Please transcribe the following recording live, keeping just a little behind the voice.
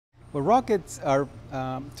Well, rockets are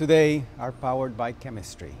today are powered by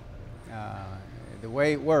chemistry. Uh, the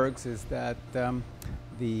way it works is that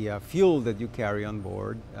the fuel that you carry on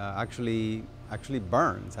board actually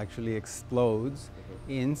burns, actually explodes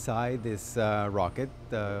inside this rocket,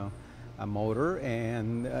 a motor,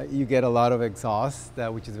 and you get a lot of exhaust,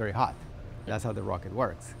 which is very hot. That's how the rocket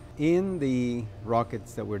works. In the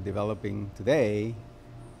rockets that we're developing today,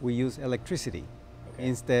 we use electricity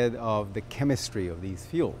instead of the chemistry of these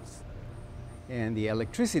fuels. And the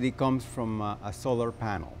electricity comes from a solar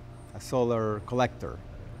panel, a solar collector,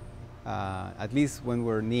 at least when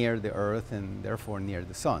we're near the Earth and therefore near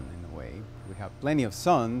the sun in a way. We have plenty of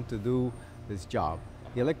sun to do this job.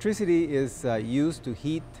 The electricity is used to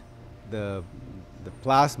heat the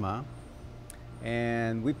plasma,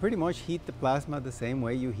 and we pretty much heat the plasma the same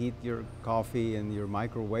way you heat your coffee in your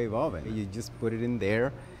microwave oven. You just put it in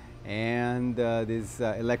there, and these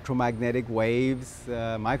electromagnetic waves,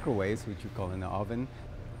 microwaves, which you call in the oven,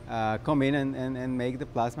 come in and make the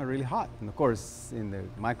plasma really hot. And of course, in the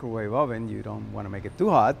microwave oven, you don't want to make it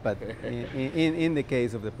too hot, but in the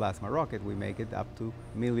case of the plasma rocket, we make it up to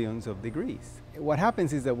millions of degrees. What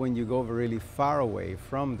happens is that when you go really far away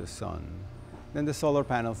from the sun, then the solar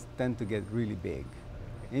panels tend to get really big.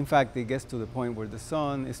 In fact, it gets to the point where the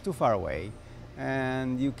sun is too far away,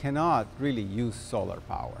 and you cannot really use solar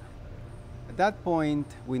power. At that point,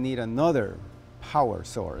 we need another power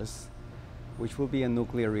source, which will be a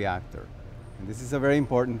nuclear reactor. And this is a very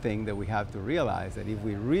important thing that we have to realize, that if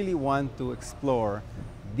we really want to explore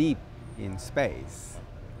deep in space,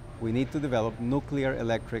 we need to develop nuclear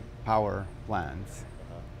electric power plants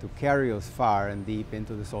to carry us far and deep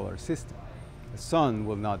into the solar system. The sun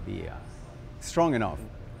will not be strong enough.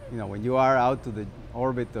 You know, when you are out to the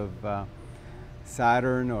orbit of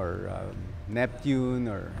Saturn or Neptune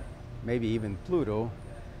or maybe even Pluto,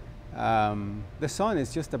 the sun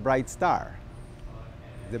is just a bright star,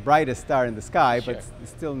 the brightest star in the sky, but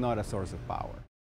it's still not a source of power.